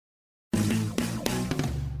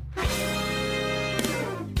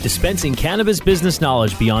Dispensing cannabis business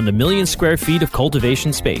knowledge beyond a million square feet of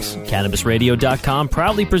cultivation space, CannabisRadio.com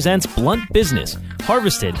proudly presents Blunt Business,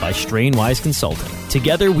 harvested by Strainwise Consulting.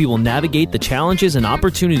 Together, we will navigate the challenges and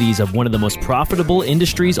opportunities of one of the most profitable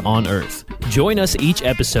industries on earth. Join us each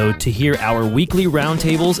episode to hear our weekly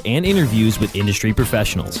roundtables and interviews with industry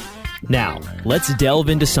professionals. Now, let's delve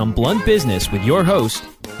into some blunt business with your host.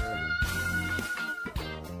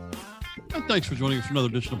 Thanks for joining us for another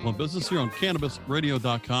edition of Blunt Business here on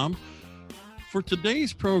CannabisRadio.com. For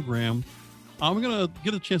today's program, I'm going to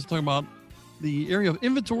get a chance to talk about the area of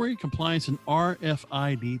inventory, compliance, and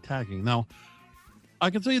RFID tagging. Now, I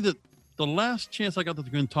can tell you that the last chance I got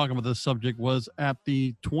to talk about this subject was at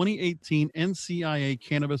the 2018 NCIA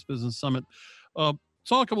Cannabis Business Summit. Saw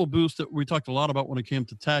a couple of booths that we talked a lot about when it came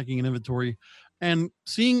to tagging and inventory, and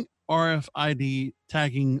seeing RFID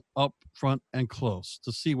tagging up front and close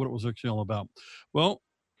to see what it was actually all about. Well,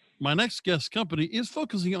 my next guest company is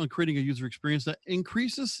focusing on creating a user experience that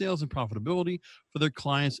increases sales and profitability for their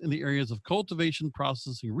clients in the areas of cultivation,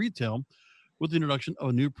 processing, retail, with the introduction of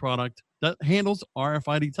a new product that handles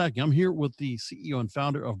RFID tagging. I'm here with the CEO and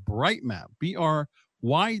founder of Brytemap, Brytemap,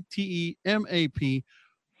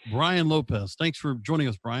 Bryan Lopez. Thanks for joining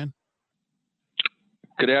us, Bryan.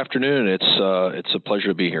 Good afternoon. It's a pleasure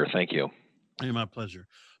to be here. Thank you. Hey, my pleasure.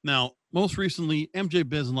 Now, most recently,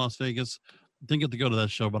 MJBiz in Las Vegas. Didn't get to go to that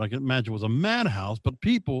show, but I can imagine it was a madhouse. But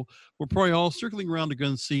people were probably all circling around to go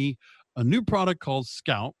and see a new product called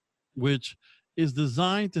Scout, which is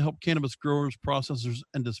designed to help cannabis growers, processors,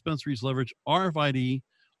 and dispensaries leverage RFID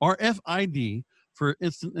for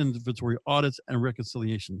instant inventory audits and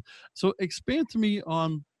reconciliation. So expand to me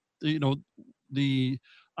on, the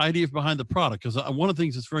idea behind the product, because one of the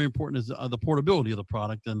things that's very important is the portability of the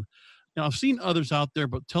product. And I've seen others out there,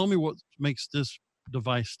 but tell me what makes this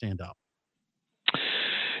device stand out.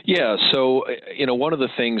 Yeah, so one of the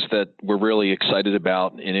things that we're really excited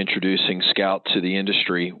about in introducing Scout to the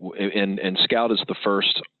industry, and Scout is the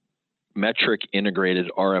first metric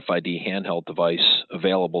integrated RFID handheld device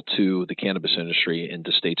available to the cannabis industry in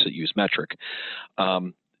the states that use metric.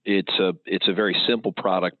 It's a very simple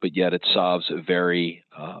product, but yet it solves a very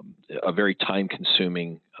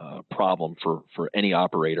time-consuming problem for any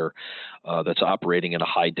operator that's operating in a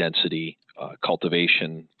high-density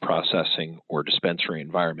cultivation, processing, or dispensary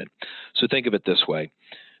environment. So think of it this way: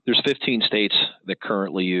 there's 15 states that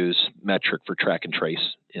currently use metric for track and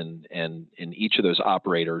trace, and each of those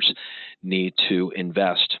operators need to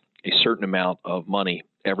invest a certain amount of money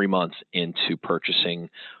every month into purchasing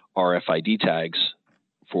RFID tags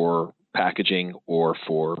for packaging or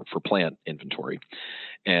for plant inventory.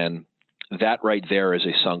 And that right there is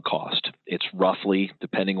a sunk cost. It's roughly,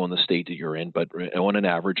 depending on the state that you're in, but on an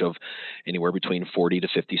average of anywhere between 40 to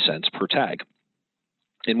 50 cents per tag.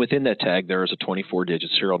 And within that tag, there is a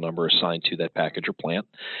 24-digit serial number assigned to that package or plant.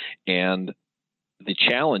 And the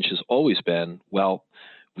challenge has always been, well,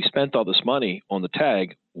 we spent all this money on the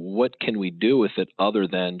tag. What can we do with it other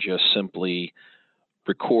than just simply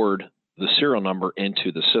record the serial number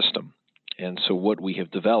into the system? And so what we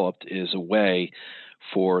have developed is a way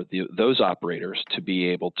for those operators to be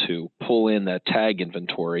able to pull in that tag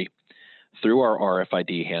inventory through our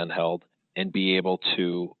RFID handheld and be able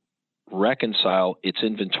to reconcile its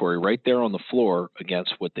inventory right there on the floor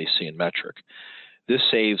against what they see in metric. This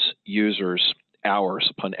saves users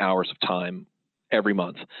hours upon hours of time every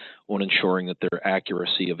month on ensuring that their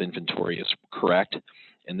accuracy of inventory is correct.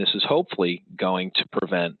 And this is hopefully going to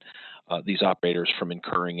prevent these operators from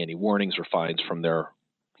incurring any warnings or fines from their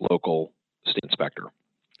local state inspector.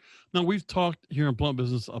 Now, we've talked here in Blunt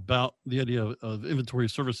Business about the idea of inventory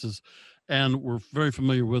services, and we're very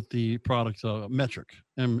familiar with the product Metric,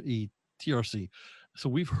 METRC. So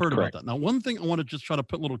we've heard Correct. about that. Now, one thing I want to just try to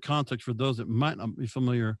put a little context for those that might not be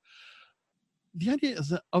familiar. The idea is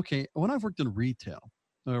that, okay, when I've worked in retail,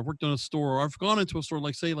 I've worked in a store, or I've gone into a store,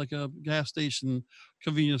 like say like a gas station,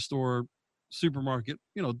 convenience store, supermarket,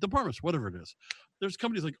 departments, whatever it is. There's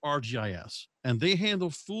companies like RGIS, and they handle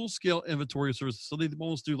full-scale inventory services. So they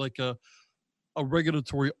almost do like a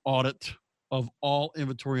regulatory audit of all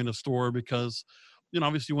inventory in a store, because,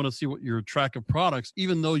 obviously you want to see what your track of products,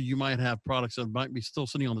 even though you might have products that might be still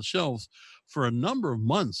sitting on the shelves for a number of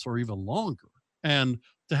months or even longer. And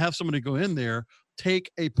to have somebody go in there,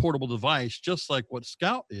 take a portable device, just like what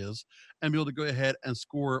Scout is, and be able to go ahead and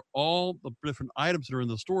score all the different items that are in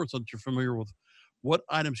the store so that you're familiar with what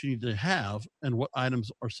items you need to have and what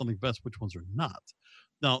items are selling best, which ones are not.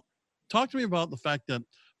 Now, talk to me about the fact that,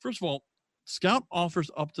 first of all, Scout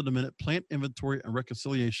offers up-to-the-minute plant inventory and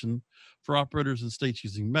reconciliation for operators in states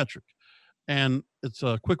using metric. And it's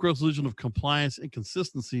a quick resolution of compliance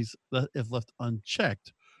inconsistencies that, if left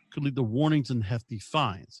unchecked, could lead to warnings and hefty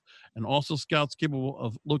fines. And also, Scout's capable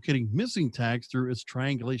of locating missing tags through its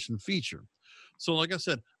triangulation feature. So, like I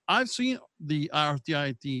said, I've seen the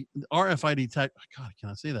RFID tag. God, can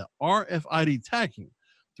I say that? RFID tagging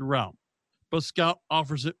throughout, but Scout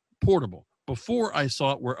offers it portable. Before, I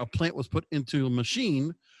saw it where a plant was put into a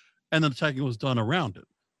machine and then the tagging was done around it.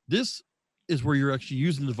 This is where you're actually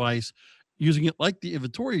using the device, using it like the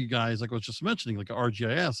inventory guys, like I was just mentioning, like a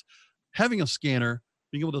RGIS, having a scanner,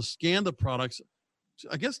 being able to scan the products.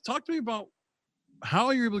 I guess talk to me about how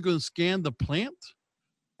you're able to go and scan the plant,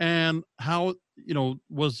 and how,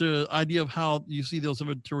 was the idea of how you see those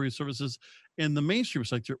inventory services in the mainstream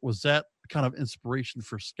sector, was that kind of inspiration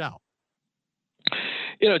for Scout?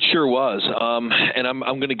 It sure was. And I'm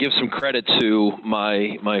going to give some credit to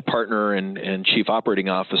my partner and chief operating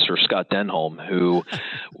officer, Scott Denholm, who,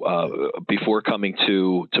 before coming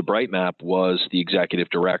to Brytemap, was the executive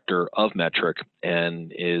director of Metric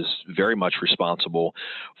and is very much responsible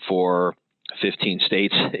for 15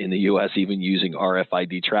 states in the U.S. even using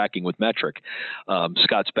RFID tracking with Metric.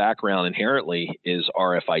 Scott's background inherently is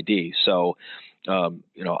RFID. So,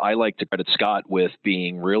 I like to credit Scott with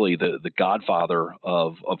being really the godfather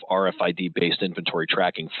of RFID-based inventory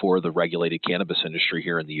tracking for the regulated cannabis industry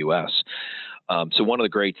here in the U.S. So one of the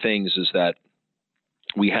great things is that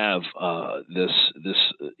we have this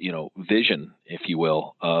vision, if you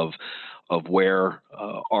will, of where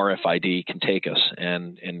RFID can take us,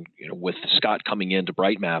 and with Scott coming into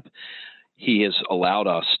Brytemap, he has allowed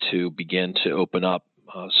us to begin to open up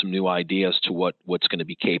some new ideas to what's going to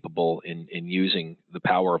be capable in using the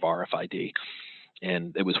power of RFID.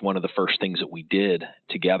 And it was one of the first things that we did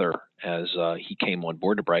together as he came on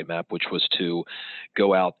board to Brytemap, which was to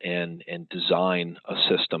go out and design a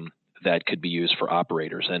system that could be used for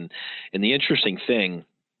operators. And the interesting thing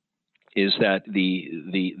is that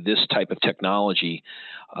this type of technology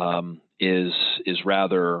is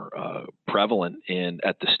rather prevalent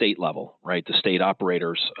at the state level, right? The state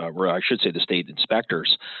operators, or I should say the state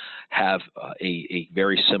inspectors, have a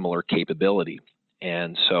very similar capability.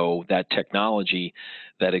 And so that technology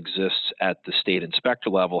that exists at the state inspector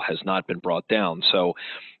level has not been brought down. So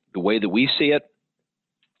the way that we see it,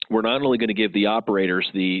 we're not only going to give the operators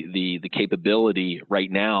the capability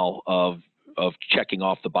right now of checking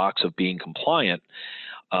off the box of being compliant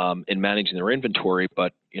and managing their inventory,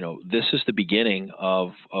 but this is the beginning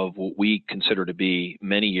of what we consider to be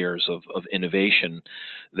many years of innovation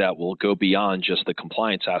that will go beyond just the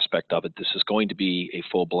compliance aspect of it. This is going to be a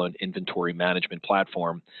full-blown inventory management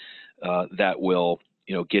platform that will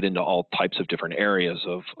get into all types of different areas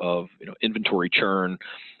of inventory churn,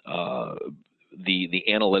 the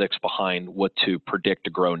analytics behind what to predict to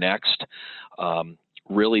grow next,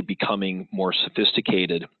 really becoming more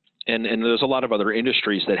sophisticated. And there's a lot of other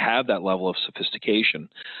industries that have that level of sophistication.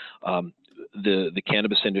 The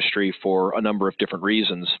cannabis industry, for a number of different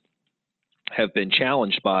reasons, have been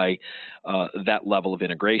challenged by that level of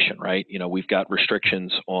integration, right? We've got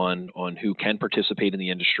restrictions on who can participate in the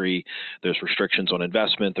industry. There's restrictions on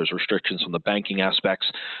investment. There's restrictions on the banking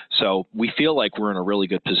aspects. So we feel like we're in a really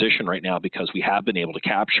good position right now because we have been able to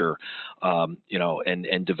capture,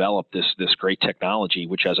 and develop this great technology,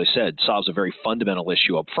 which, as I said, solves a very fundamental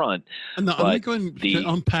issue up front. And now, let me go ahead and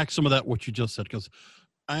unpack some of that, what you just said, because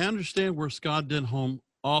I understand where Scott Denholm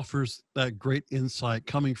offers that great insight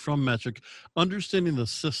coming from Metric, understanding the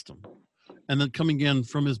system, and then coming in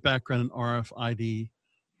from his background in RFID,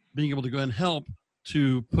 being able to go and help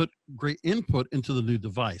to put great input into the new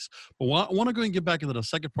device. But I want to go and get back into the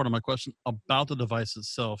second part of my question about the device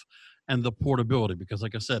itself and the portability, because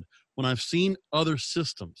like I said, when I've seen other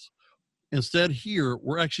systems, instead here,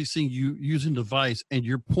 we're actually seeing you using the device and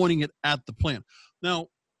you're pointing it at the plant. Now,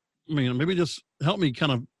 maybe just help me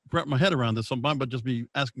kind of wrap my head around this. So I might just be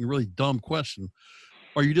asking a really dumb question.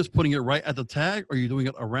 Are you just putting it right at the tag? Or are you doing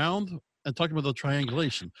it around? And talking about the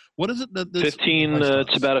triangulation, what is it that this 15?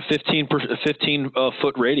 It's about a 15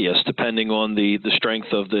 foot radius, depending on the strength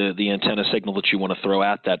of the antenna signal that you want to throw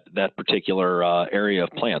at that particular area of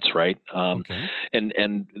plants, right? Okay.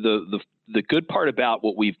 And the good part about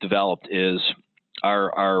what we've developed is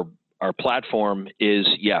our platform is,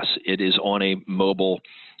 yes, it is on a mobile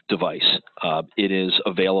device. It is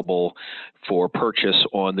available for purchase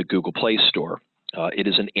on the Google Play Store. It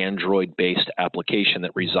is an Android-based application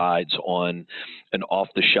that resides on an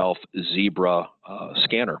off-the-shelf Zebra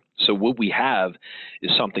scanner. So what we have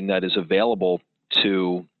is something that is available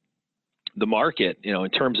to the market, in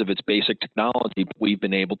terms of its basic technology, we've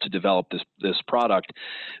been able to develop this product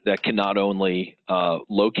that can not only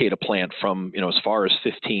locate a plant from, as far as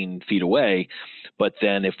 15 feet away, but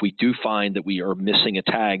then if we do find that we are missing a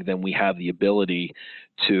tag, then we have the ability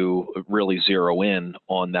to really zero in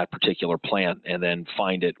on that particular plant and then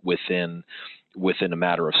find it within a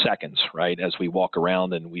matter of seconds, right? As we walk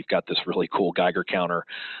around, and we've got this really cool Geiger counter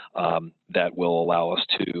that will allow us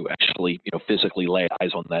to actually, physically lay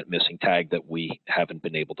eyes on that missing tag that we haven't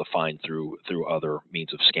been able to find through other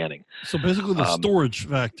means of scanning. So basically the storage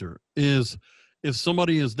factor is, if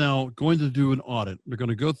somebody is now going to do an audit, they're going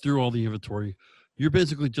to go through all the inventory, you're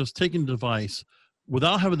basically just taking the device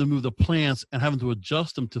without having to move the plants and having to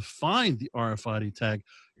adjust them to find the RFID tag.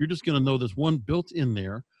 You're just going to know there's one built in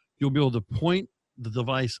there. You'll be able to point the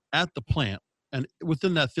device at the plant, and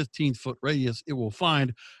within that 15-foot radius, it will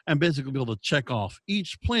find and basically be able to check off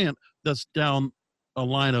each plant that's down a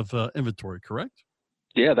line of inventory, correct?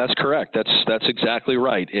 Yeah, that's correct. That's exactly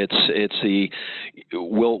right.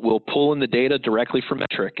 We'll pull in the data directly from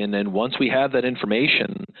Metric, and then once we have that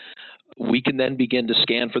information, we can then begin to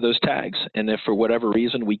scan for those tags. And if for whatever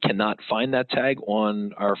reason we cannot find that tag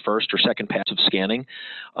on our first or second pass of scanning,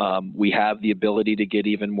 we have the ability to get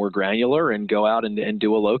even more granular and go out and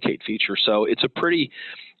do a locate feature. So it's a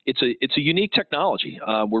unique technology.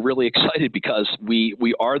 We're really excited because we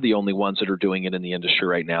are the only ones that are doing it in the industry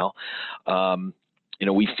right now.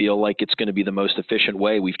 We feel like it's going to be the most efficient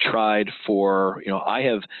way. We've tried for,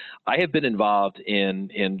 I have been involved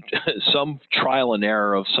in some trial and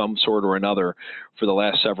error of some sort or another for the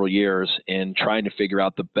last several years in trying to figure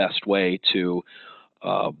out the best way to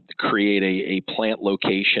create a plant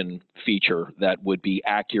location feature that would be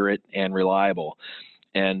accurate and reliable.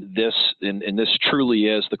 And this truly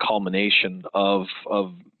is the culmination of a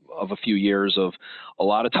few years of a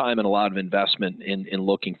lot of time and a lot of investment in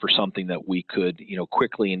looking for something that we could,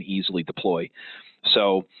 quickly and easily deploy.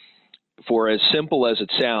 So for as simple as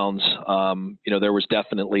it sounds, there was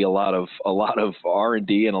definitely a lot of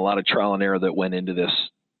R&D and a lot of trial and error that went into this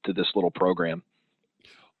little program.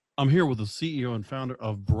 I'm here with the CEO and founder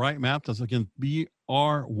of Brytemap. That's again,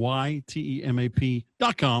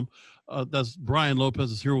 BRYTEMAP.com. That's Bryan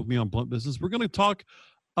Lopez is here with me on Blunt Business. We're going to talk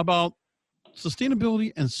about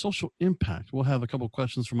sustainability and social impact. We'll have a couple of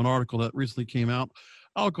questions from an article that recently came out.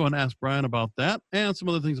 I'll go and ask Bryan about that and some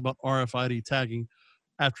other things about RFID tagging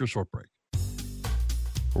after a short break.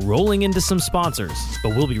 Rolling into some sponsors, but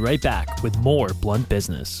we'll be right back with more Blunt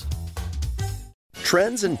Business.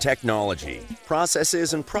 Trends in technology,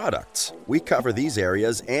 processes, and products. We cover these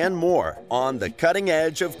areas and more on the cutting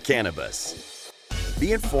edge of cannabis.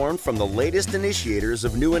 Be informed from the latest initiators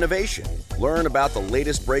of new innovation. Learn about the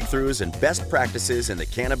latest breakthroughs and best practices in the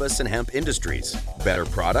cannabis and hemp industries. Better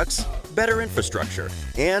products, better infrastructure,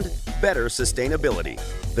 and better sustainability.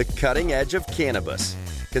 The cutting edge of cannabis.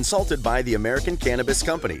 Consulted by the American Cannabis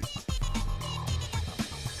Company.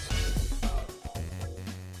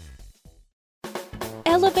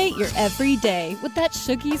 Elevate your everyday with that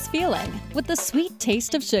Shoogies feeling, with the sweet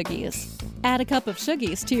taste of Shoogies. Add a cup of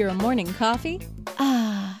Shoogies to your morning coffee.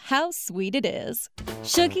 Ah, how sweet it is.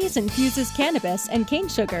 Shoogies infuses cannabis and cane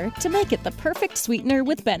sugar to make it the perfect sweetener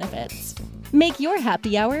with benefits. Make your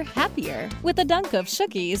happy hour happier with a dunk of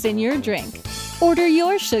Shoogies in your drink. Order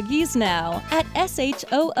your Shoogies now at shoogies.com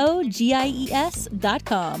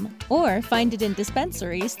or find it in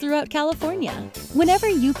dispensaries throughout California. Whenever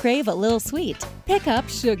you crave a little sweet, pick up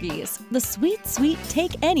Shoogies, the sweet, sweet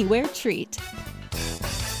take-anywhere treat.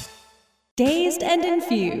 Dazed and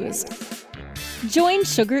Infused. Join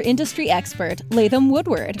sugar industry expert Latham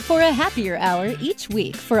Woodward for a happier hour each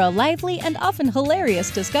week for a lively and often hilarious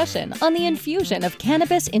discussion on the infusion of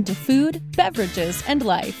cannabis into food, beverages, and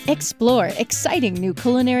life. Explore exciting new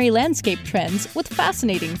culinary landscape trends with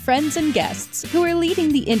fascinating friends and guests who are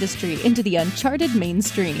leading the industry into the uncharted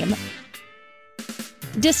mainstream.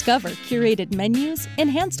 Discover curated menus,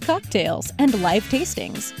 enhanced cocktails, and live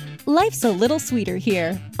tastings. Life's a little sweeter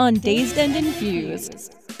here on Dazed and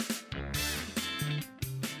Infused.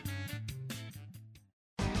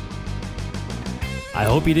 I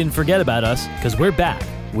hope you didn't forget about us, because we're back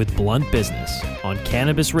with Blunt Business on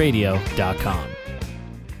CannabisRadio.com.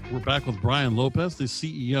 We're back with Bryan Lopez, the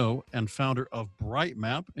CEO and founder of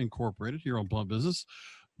Brytemap Incorporated here on Blunt Business.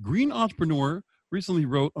 Green Entrepreneur recently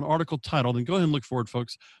wrote an article titled, and go ahead and look for it,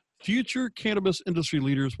 folks, Future Cannabis Industry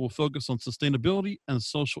Leaders Will Focus on Sustainability and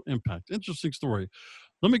Social Impact. Interesting story.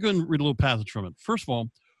 Let me go ahead and read a little passage from it. First of all,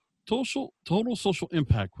 total social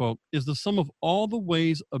impact, quote, is the sum of all the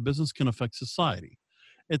ways a business can affect society.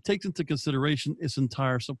 It takes into consideration its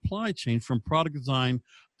entire supply chain from product design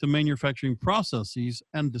to manufacturing processes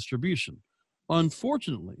and distribution.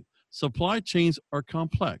 Unfortunately, supply chains are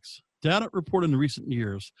complex. Data reported in recent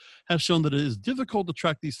years has shown that it is difficult to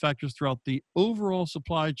track these factors throughout the overall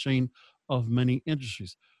supply chain of many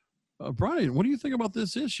industries. Bryan, what do you think about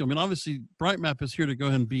this issue? I mean, obviously, Brytemap is here to go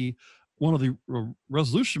ahead and be one of the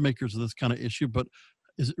resolution makers of this kind of issue, but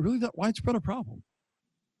is it really that widespread a problem?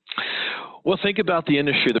 Well, think about the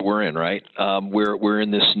industry that we're in, right? We're in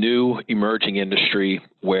this new emerging industry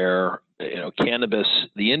where, cannabis,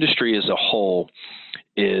 the industry as a whole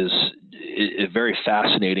is a very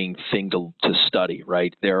fascinating thing to study,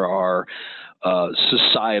 right? There are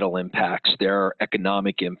societal impacts, there are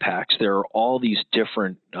economic impacts, there are all these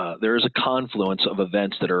different, there is a confluence of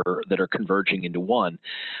events that are converging into one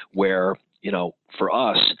where, for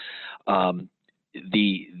us,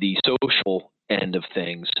 the social end of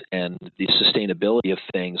things and the sustainability of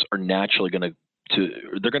things are naturally going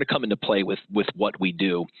to come into play with what we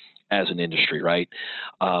do as an industry, right?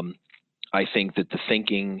 I think that the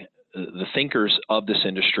thinkers of this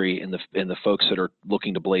industry and the folks that are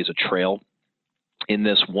looking to blaze a trail in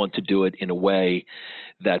this want to do it in a way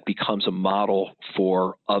that becomes a model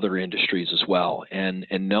for other industries as well. And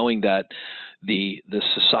knowing that the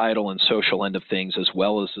societal and social end of things, as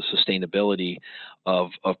well as the sustainability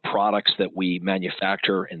of products that we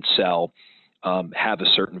manufacture and sell, have a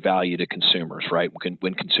certain value to consumers, right?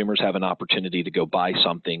 When consumers have an opportunity to go buy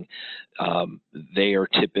something, they are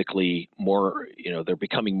typically more, they're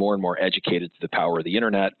becoming more and more educated to the power of the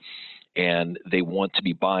internet, and they want to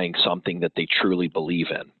be buying something that they truly believe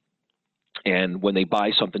in. And when they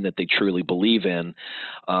buy something that they truly believe in,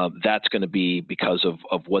 that's going to be because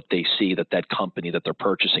of what they see that company that they're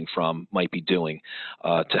purchasing from might be doing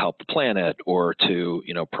to help the planet or to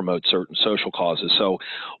promote certain social causes. So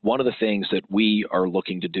one of the things that we are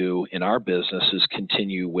looking to do in our business is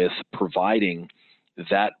continue with providing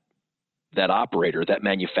that operator, that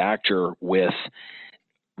manufacturer, with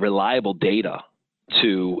reliable data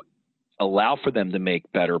to allow for them to make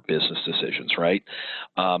better business decisions, right?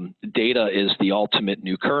 Data is the ultimate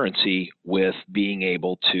new currency, with being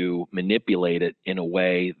able to manipulate it in a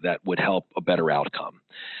way that would help a better outcome.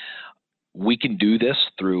 We can do this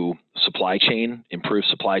through supply chain, improved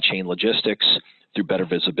supply chain logistics, through better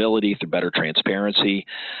visibility, through better transparency.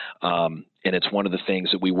 And it's one of the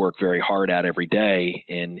things that we work very hard at every day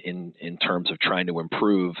in terms of trying to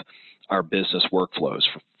improve our business workflows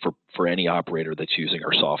for any operator that's using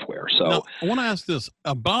our software. So now, I want to ask this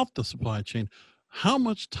about the supply chain. How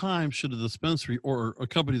much time should a dispensary or a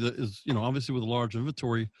company that is, obviously with a large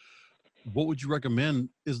inventory, what would you recommend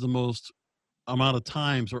is the most amount of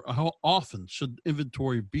times, or how often should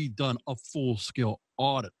inventory be done, a full-scale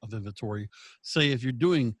audit of inventory? Say if you're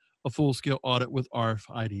doing a full-scale audit with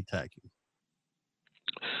RFID tagging.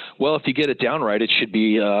 Well, if you get it down right, it should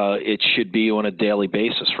be on a daily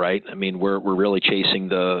basis, right? I mean, we're really chasing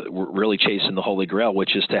the holy grail,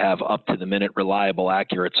 which is to have up to the minute, reliable,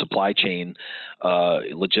 accurate supply chain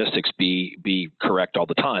logistics be correct all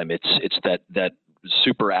the time. It's that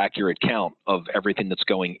super accurate count of everything that's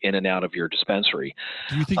going in and out of your dispensary.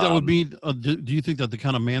 Do you think that would be? Do you think that the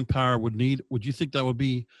kind of manpower would you think that would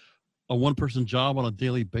be a one-person job on a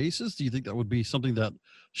daily basis? Do you think that would be something that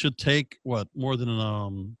should take more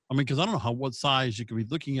than because I don't know what size you could be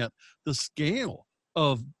looking at, the scale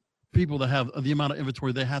of people that have the amount of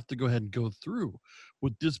inventory they have to go ahead and go through.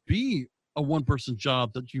 Would this be a one-person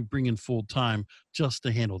job that you bring in full-time just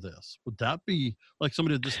to handle this? Would that be like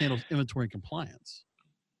somebody that just handles inventory and compliance?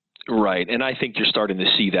 Right, and I think you're starting to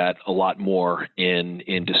see that a lot more in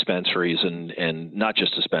dispensaries, and not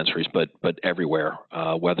just dispensaries, but everywhere.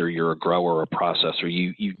 Whether you're a grower or a processor,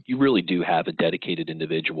 you really do have a dedicated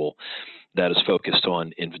individual that is focused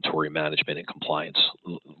on inventory management and compliance.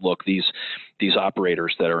 Look, these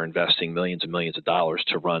operators that are investing millions and millions of dollars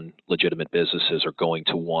to run legitimate businesses are going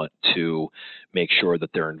to want to make sure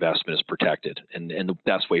that their investment is protected, and the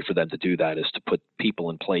best way for them to do that is to put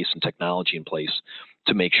people in place and technology in place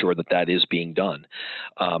to make sure that is being done.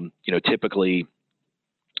 Typically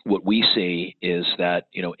what we see is that,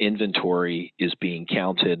 inventory is being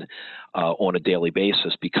counted on a daily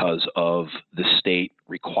basis because of the state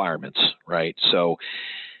requirements, right? So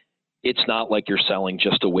it's not like you're selling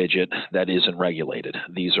just a widget that isn't regulated.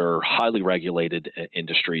 These are highly regulated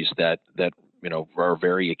industries that are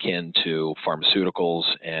very akin to pharmaceuticals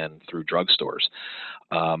and through drugstores.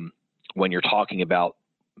 When you're talking about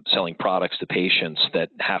selling products to patients that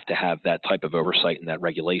have to have that type of oversight and that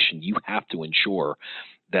regulation, you have to ensure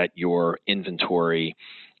that your inventory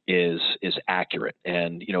is accurate.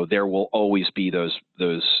 And there will always be those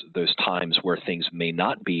times where things may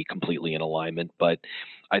not be completely in alignment, but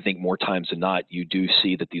I think more times than not, you do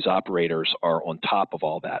see that these operators are on top of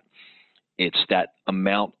all that. It's that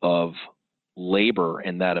amount of labor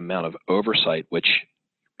and that amount of oversight, which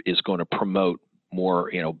is going to promote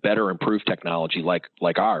more, better improved technology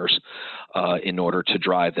like ours, in order to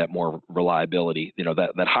drive that more reliability,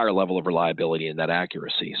 that higher level of reliability and that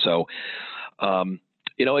accuracy. So,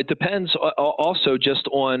 it depends also just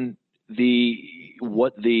on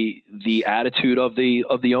what the attitude of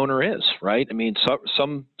the owner is, right? I mean,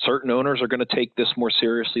 some certain owners are going to take this more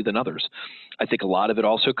seriously than others. I think a lot of it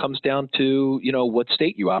also comes down to, what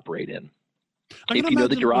state you operate in. If you know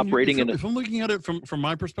that you're operating if I'm looking at it from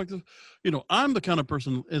my perspective, I'm the kind of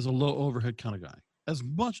person is a low overhead kind of guy, as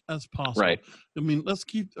much as possible. Right. I mean, let's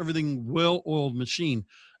keep everything well-oiled machine.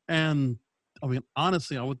 And I mean,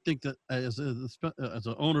 honestly, I would think that as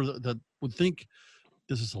an owner that would think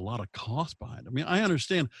this is a lot of cost behind. I mean, I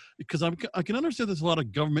understand because I can understand there's a lot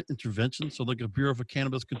of government intervention. So like a Bureau of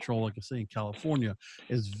Cannabis Control, like I say in California,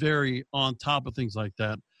 is very on top of things like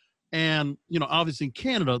that. And, obviously in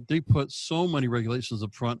Canada, they put so many regulations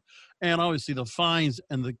up front, and obviously the fines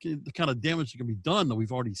and the kind of damage that can be done that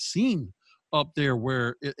we've already seen up there,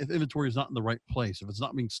 where if inventory is not in the right place, if it's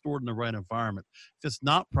not being stored in the right environment, if it's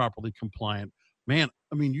not properly compliant, man,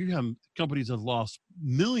 I mean, you have companies that have lost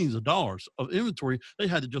millions of dollars of inventory. They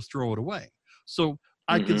had to just throw it away. So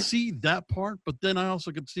I can see that part, but then I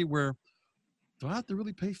also can see where, do I have to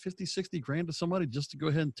really pay 50, 60 grand to somebody just to go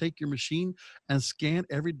ahead and take your machine and scan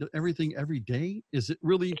everything every day? Is it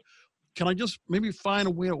really, can I just maybe find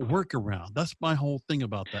a way to work around? That's my whole thing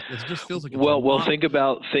about that. It just feels like it's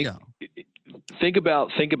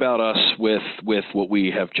think about us with what we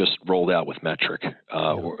have just rolled out with Metric,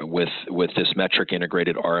 with this Metric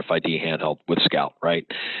integrated RFID handheld with Scout, right?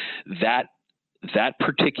 That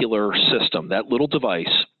particular system, that little device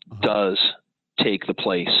does take the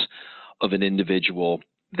place of an individual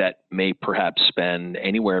that may perhaps spend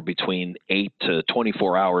anywhere between 8 to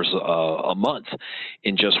 24 hours a month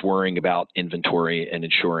in just worrying about inventory and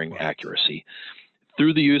ensuring accuracy.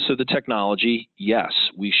 Through the use of the technology, yes,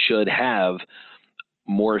 we should have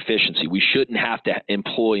more efficiency. We shouldn't have to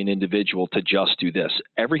employ an individual to just do this.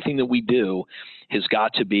 Everything that we do has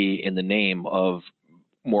got to be in the name of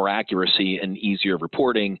more accuracy and easier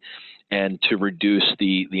reporting, and to reduce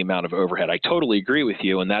the amount of overhead. I totally agree with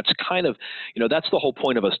you, and that's kind of, that's the whole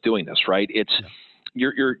point of us doing this, right? It's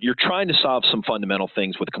you're trying to solve some fundamental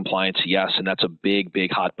things with compliance, yes, and that's a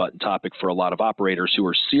big hot button topic for a lot of operators who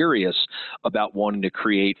are serious about wanting to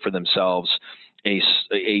create for themselves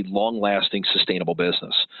a long-lasting, sustainable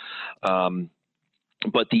business.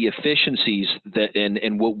 But the efficiencies that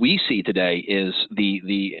and what we see today is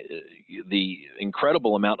the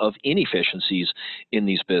incredible amount of inefficiencies in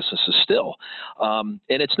these businesses still, and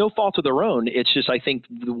it's no fault of their own. It's just, I think,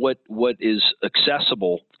 what is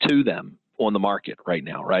accessible to them on the market right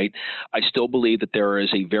now, right? I still believe that there is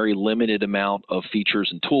a very limited amount of features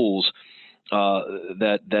and tools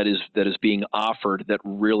that is being offered that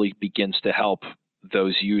really begins to help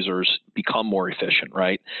those users become more efficient,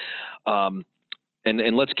 right?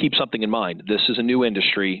 And let's keep something in mind. This is a new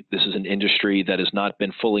industry. This is an industry that has not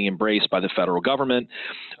been fully embraced by the federal government.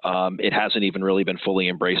 It hasn't even really been fully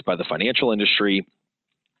embraced by the financial industry,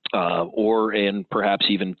 or in perhaps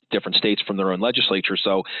even different states from their own legislature.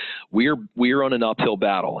 So we're on an uphill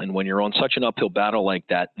battle. And when you're on such an uphill battle like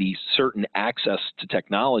that, the certain access to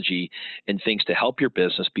technology and things to help your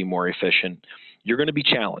business be more efficient, you're going to be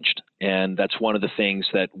challenged. And that's one of the things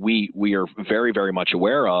that we are very, very much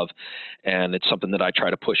aware of. And it's something that I try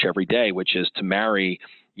to push every day, which is to marry,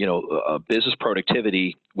 business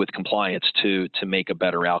productivity with compliance to make a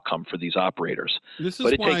better outcome for these operators. This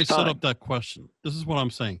is why I set up that question. This is what I'm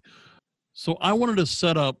saying. So I wanted to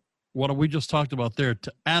set up what we just talked about there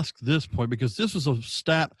to ask this point, because this was a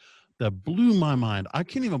stat that blew my mind. I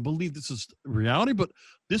can't even believe this is reality, but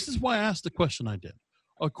this is why I asked the question I did.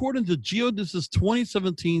 According to Geodis's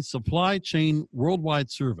 2017 Supply Chain Worldwide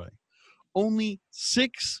Survey, only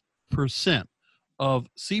 6% of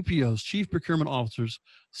CPOs, Chief Procurement Officers,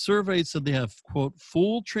 surveyed said they have, quote,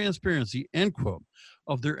 full transparency, end quote,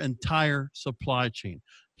 of their entire supply chain.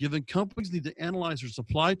 Given companies need to analyze their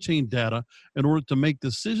supply chain data in order to make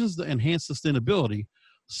decisions that enhance sustainability,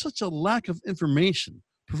 such a lack of information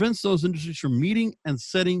prevents those industries from meeting and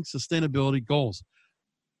setting sustainability goals.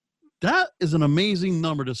 That is an amazing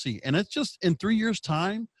number to see. And it's just in 3 years'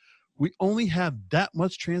 time, we only have that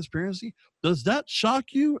much transparency. Does that shock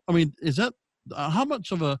you? I mean, is that, how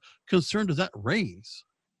much of a concern does that raise?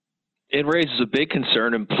 It raises a big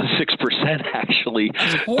concern, and 6% actually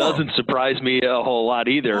doesn't surprise me a whole lot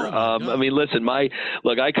either. I mean, listen, I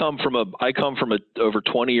come from a over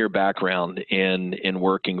 20-year background in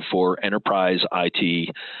working for enterprise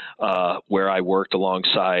IT, where I worked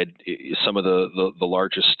alongside some of the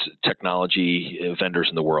largest technology vendors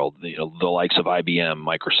in the world, the likes of IBM,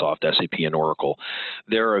 Microsoft, SAP, and Oracle.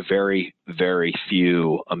 There are a very, very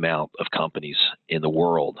few amount of companies in the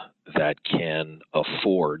world that can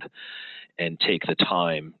afford and take the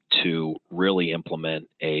time to really implement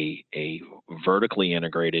a vertically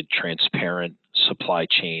integrated, transparent supply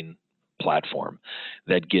chain platform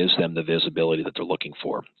that gives them the visibility that they're looking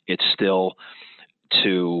for. It's still,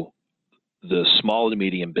 to the small to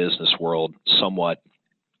medium business world, somewhat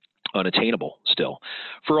unattainable still,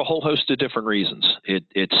 for a whole host of different reasons.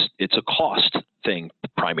 It's a cost thing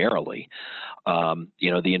primarily.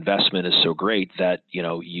 The investment is so great that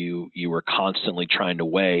you were constantly trying to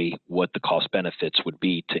weigh what the cost benefits would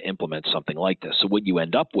be to implement something like this. So what you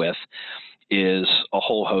end up with is a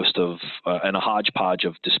whole host of and a hodgepodge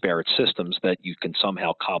of disparate systems that you can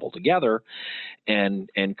somehow cobble together and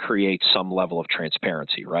create some level of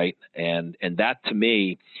transparency, right? And that, to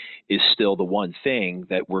me, is still the one thing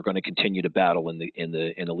that we're going to continue to battle in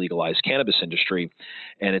the legalized cannabis industry.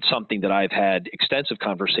 And it's something that I've had extensive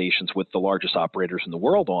conversations with the largest operators in the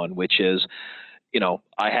world on, which is,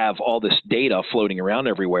 I have all this data floating around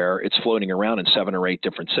everywhere. It's floating around in 7 or 8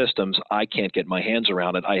 different systems. I can't get my hands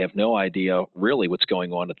around it. I have no idea really what's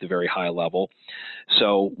going on at the very high level.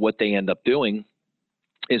 So what they end up doing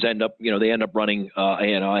is they end up running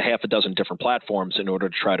a half a dozen different platforms in order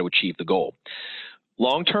to try to achieve the goal.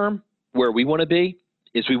 Long term, where we want to be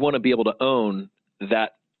is we want to be able to own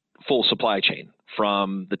that full supply chain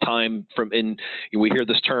and we hear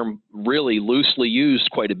this term really loosely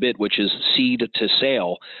used quite a bit, which is seed to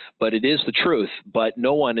sale, but it is the truth. But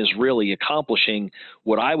no one is really accomplishing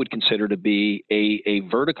what I would consider to be a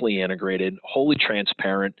vertically integrated, wholly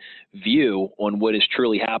transparent view on what is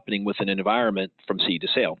truly happening with an environment from seed to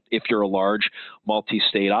sale. If you're a large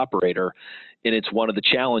multi-state operator, and it's one of the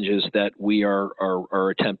challenges that we are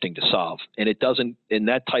attempting to solve. And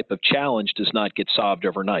that type of challenge does not get solved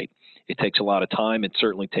overnight. It takes a lot of time. It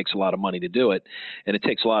certainly takes a lot of money to do it. And it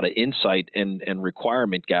takes a lot of insight and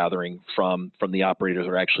requirement gathering from the operators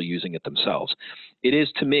that are actually using it themselves. It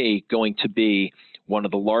is, to me, going to be one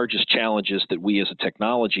of the largest challenges that we as a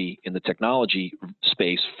technology in the technology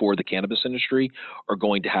space for the cannabis industry are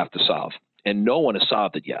going to have to solve. And no one has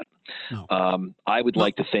solved it yet. No. I would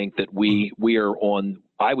like to think that we are on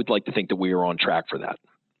track for that.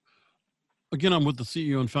 Again, I'm with the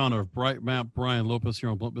CEO and founder of Brytemap, Bryan Lopez, here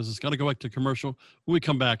on Blunt Business. Got to go back to commercial. When we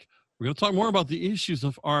come back, we're going to talk more about the issues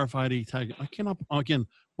of RFID tagging.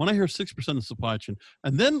 When I hear 6% of the supply chain,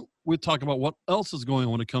 and then we talk about what else is going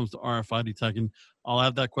on when it comes to RFID tagging. I'll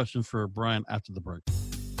have that question for Bryan after the break.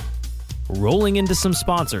 Rolling into some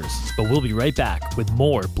sponsors, but we'll be right back with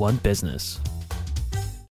more Blunt Business.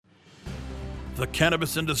 The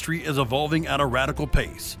cannabis industry is evolving at a radical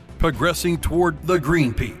pace, progressing toward the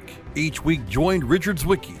green peak. Each week, join Richard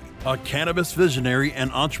Zwicky, a cannabis visionary and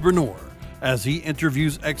entrepreneur, as he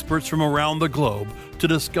interviews experts from around the globe to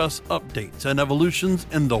discuss updates and evolutions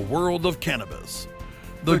in the world of cannabis.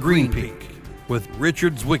 The Green Peak with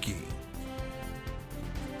Richard Zwicky.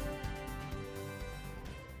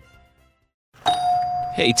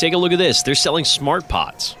 Hey, take a look at this. They're selling smart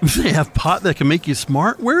pots. They have pot that can make you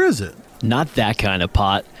smart? Where is it? Not that kind of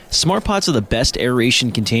pot. Smart pots are the best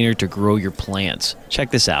aeration container to grow your plants.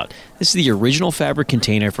 Check this out. This is the original fabric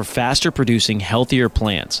container for faster producing, healthier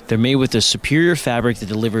plants. They're made with a superior fabric that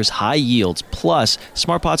delivers high yields. Plus,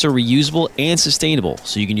 smart pots are reusable and sustainable,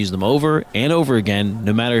 so you can use them over and over again,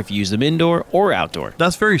 no matter if you use them indoor or outdoor.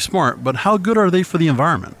 That's very smart, but how good are they for the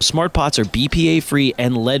environment? Smart pots are BPA-free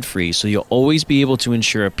and lead-free, so you'll always be able to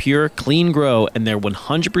ensure a pure, clean grow, and they're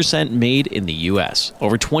 100% made in the U.S.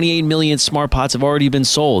 Over 28 million smart pots have already been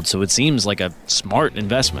sold, so it seems like a smart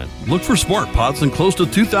investment. Look for smart pots in close to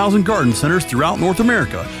 2,000 garden centers throughout North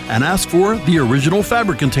America and ask for the original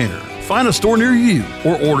fabric container. Find a store near you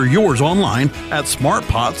or order yours online at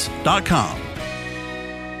smartpots.com.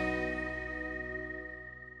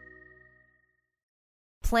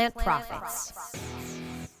 Plant Profits.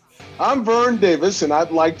 I'm Vern Davis, and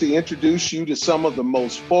I'd like to introduce you to some of the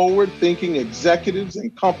most forward-thinking executives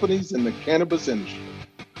and companies in the cannabis industry.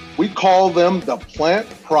 We call them the Plant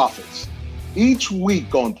Profits. Each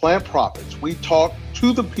week on Plant Profits, we talk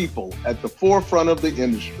to the people at the forefront of the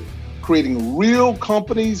industry, creating real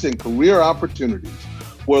companies and career opportunities.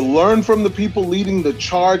 We'll learn from the people leading the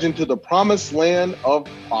charge into the promised land of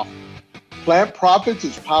profit. Plant Profits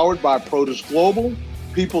is powered by Produce Global,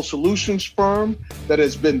 people solutions firm that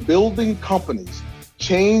has been building companies,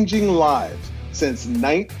 changing lives since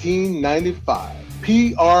 1995.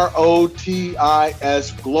 PROTIS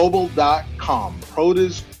Global.com.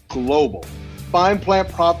 Global. Find Plant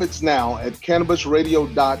Profits now at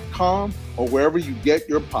cannabisradio.com or wherever you get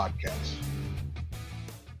your podcasts.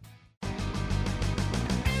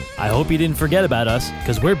 I hope you didn't forget about us,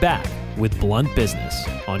 because we're back with Blunt Business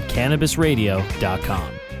on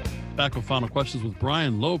cannabisradio.com. Back with final questions with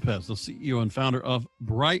Bryan Lopez, the CEO and founder of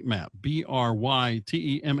Brytemap, Brytemap,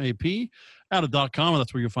 out of .com, and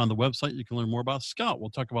that's where you'll find the website. You can learn more about Scout. We'll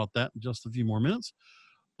talk about that in just a few more minutes.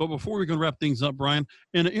 But before we can wrap things up, Bryan,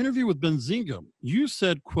 in an interview with Benzinga, you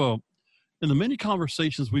said, quote, in the many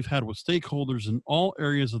conversations we've had with stakeholders in all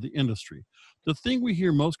areas of the industry, the thing we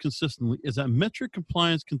hear most consistently is that metric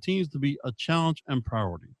compliance continues to be a challenge and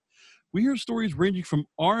priority. We hear stories ranging from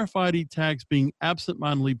RFID tags being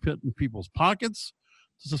absentmindedly put in people's pockets,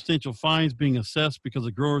 to substantial fines being assessed because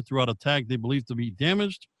a grower threw out a tag they believe to be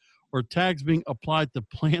damaged, or tags being applied to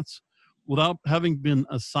plants without having been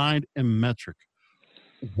assigned a metric.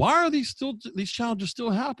 Why are these challenges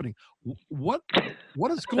still happening? What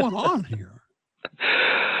is going on here?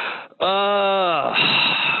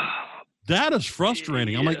 That is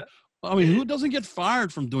frustrating. Yeah. Who doesn't get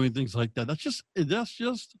fired from doing things like that? That's just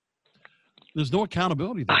there's no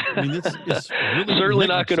accountability there. It's really certainly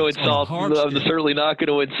not going to insult. Certainly not going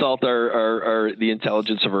to insult our the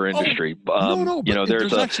intelligence of our industry. No.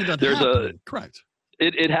 Correct.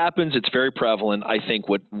 It happens. It's very prevalent. I think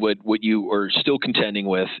what you are still contending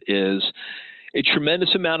with is a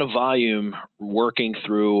tremendous amount of volume working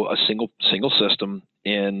through a single system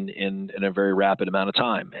in a very rapid amount of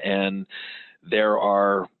time, and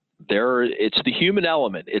it's the human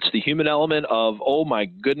element. It's the human element of, oh my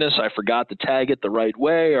goodness, I forgot to tag it the right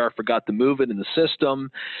way, or I forgot to move it in the system,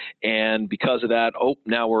 and because of that,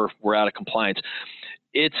 now we're out of compliance.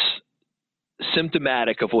 It's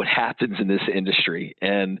symptomatic of what happens in this industry,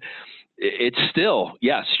 and it's still,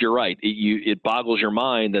 yes, you're right. It boggles your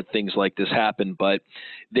mind that things like this happen, but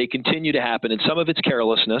they continue to happen, and some of it's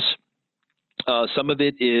carelessness. Some of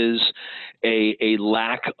it is a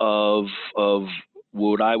lack of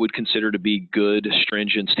what I would consider to be good,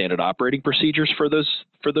 stringent, standard operating procedures for those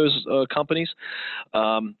companies.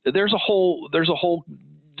 There's a whole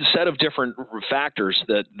set of different factors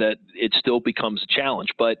that it still becomes a challenge,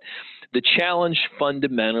 but the challenge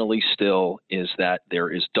fundamentally still is that there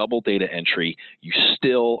is double data entry. You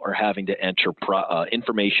still are having to enter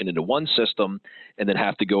information into one system and then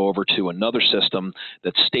have to go over to another system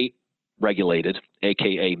that's state regulated,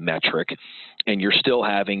 aka metric, and you're still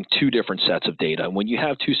having two different sets of data. And when you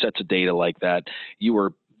have two sets of data like that, you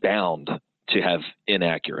are bound to have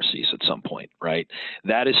inaccuracies at some point, right?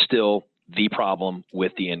 That is still the problem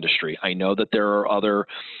with the industry. I know that there are other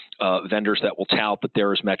vendors that will tout that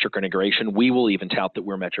there is metric integration. We will even tout that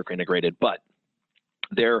we're metric integrated, but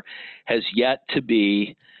there has yet to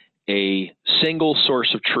be a single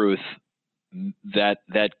source of truth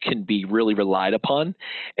that can be really relied upon.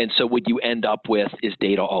 And so what you end up with is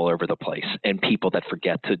data all over the place, and people that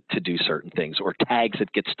forget to do certain things, or tags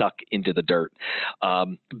that get stuck into the dirt,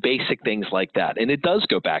 basic things like that. And it does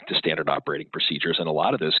go back to standard operating procedures in a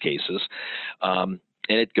lot of those cases. And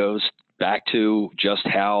it goes back to just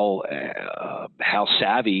how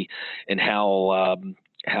savvy and how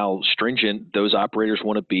stringent those operators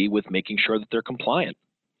want to be with making sure that they're compliant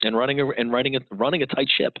and running a tight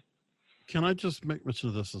ship. Can I just make mention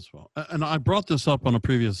of this as well? And I brought this up on a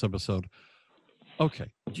previous episode. Okay.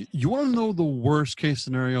 You want to know the worst case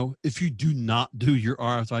scenario? If you do not do your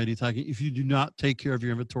RFID tagging, if you do not take care of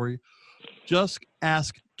your inventory, just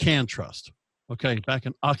ask CanTrust. Okay. Back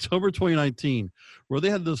in October 2019, where they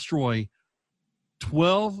had to destroy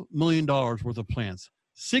 $12 million worth of plants,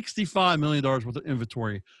 $65 million worth of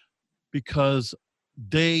inventory, because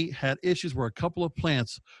they had issues where a couple of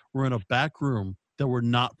plants were in a back room that were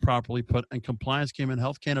not properly put, and compliance came in,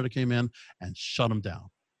 Health Canada came in and shut them down.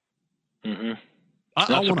 Mm-hmm.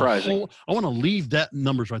 Not surprising. I want to leave that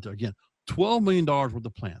numbers right there. Again, $12 million worth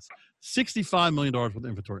of plants, $65 million worth of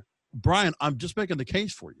inventory. Bryan, I'm just making the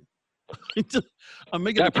case for you. I'm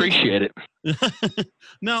making. I appreciate it.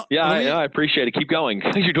 Now, I appreciate it. Keep going.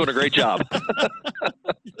 You're doing a great job.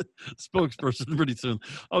 Spokesperson pretty soon.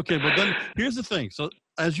 Okay, but then here's the thing. So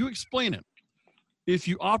as you explain it, if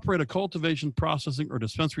you operate a cultivation, processing, or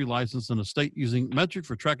dispensary license in a state using metric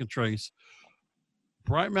for track and trace,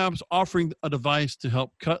 Brytemap's offering a device to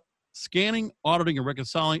help cut scanning, auditing, and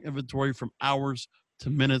reconciling inventory from hours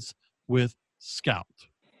to minutes with Scout.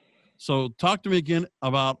 So talk to me again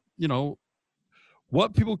about,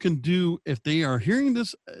 what people can do if they are hearing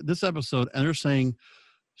this episode and they're saying,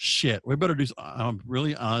 shit, we better do.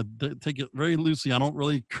 Really, take it very loosely. I don't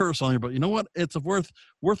really curse on here, but you know what? It's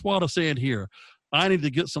worthwhile to say it here. I need to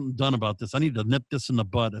get something done about this. I need to nip this in the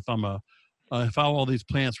bud if I'm if I have all these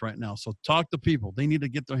plants right now. So talk to people. They need to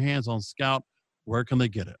get their hands on Scout. Where can they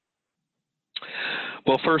get it?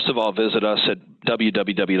 Well, first of all, visit us at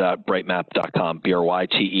www.brytemap.com,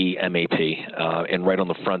 BRYTEMAP, and right on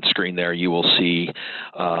the front screen there, you will see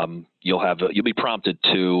you'll be prompted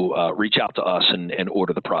to reach out to us and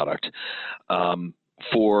order the product.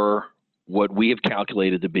 For what we have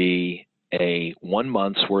calculated to be a 1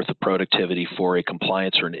 month's worth of productivity for a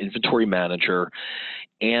compliance or an inventory manager,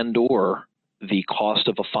 and or the cost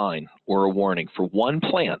of a fine or a warning for one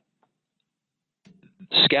plant,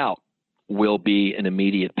 Scout will be an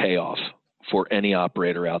immediate payoff for any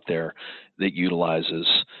operator out there that utilizes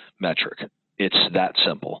metric. It's that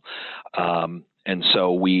simple. And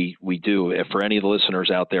so we do. If for any of the listeners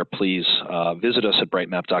out there, please visit us at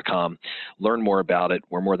brytemap.com, learn more about it.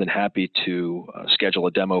 We're more than happy to schedule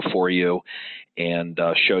a demo for you and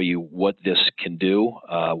show you what this can do.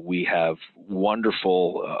 We have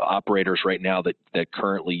wonderful operators right now that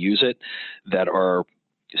currently use it, that are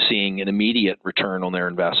seeing an immediate return on their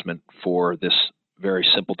investment for this very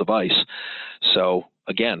simple device. So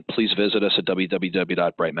again, please visit us at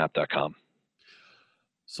www.brytemap.com.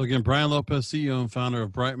 So again, Bryan Lopez, CEO and founder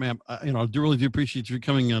of Brytemap. I really do appreciate you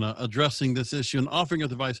coming and addressing this issue and offering a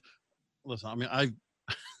device. Listen, I mean, I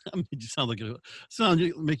made you sound like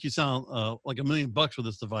make you sound like $1 million for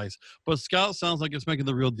this device, but Scout sounds like it's making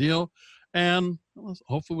the real deal. And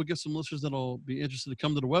hopefully we'll get some listeners that'll be interested to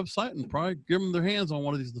come to the website and probably give them their hands on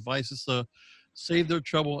one of these devices to save their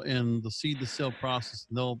trouble in the seed to sale process.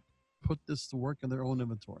 And they'll put this to work in their own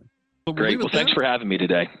inventory. So great. Well, thanks for having me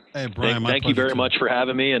today. Hey, Bryan, thank you very much for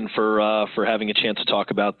having me and for having a chance to talk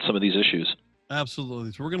about some of these issues.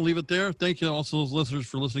 Absolutely. So we're going to leave it there. Thank you also those listeners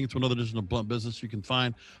for listening to another edition of Blunt Business. You can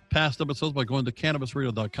find past episodes by going to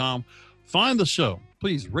cannabisradio.com. Find the show.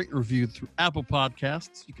 Please rate and review through Apple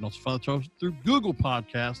Podcasts. You can also find the show through Google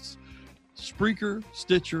Podcasts, Spreaker,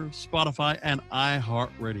 Stitcher, Spotify, and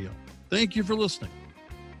iHeartRadio. Thank you for listening.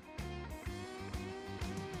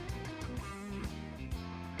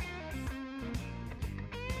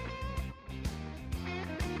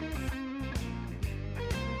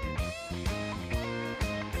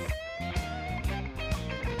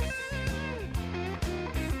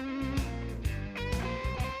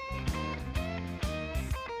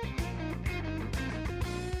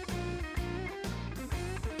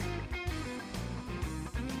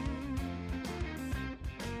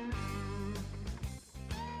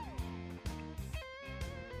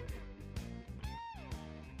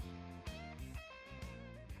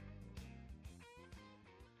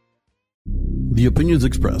 The opinions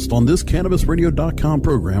expressed on this CannabisRadio.com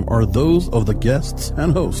program are those of the guests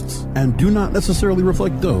and hosts and do not necessarily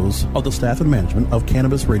reflect those of the staff and management of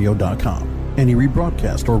CannabisRadio.com. Any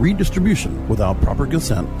rebroadcast or redistribution without proper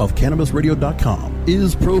consent of CannabisRadio.com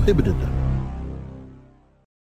is prohibited.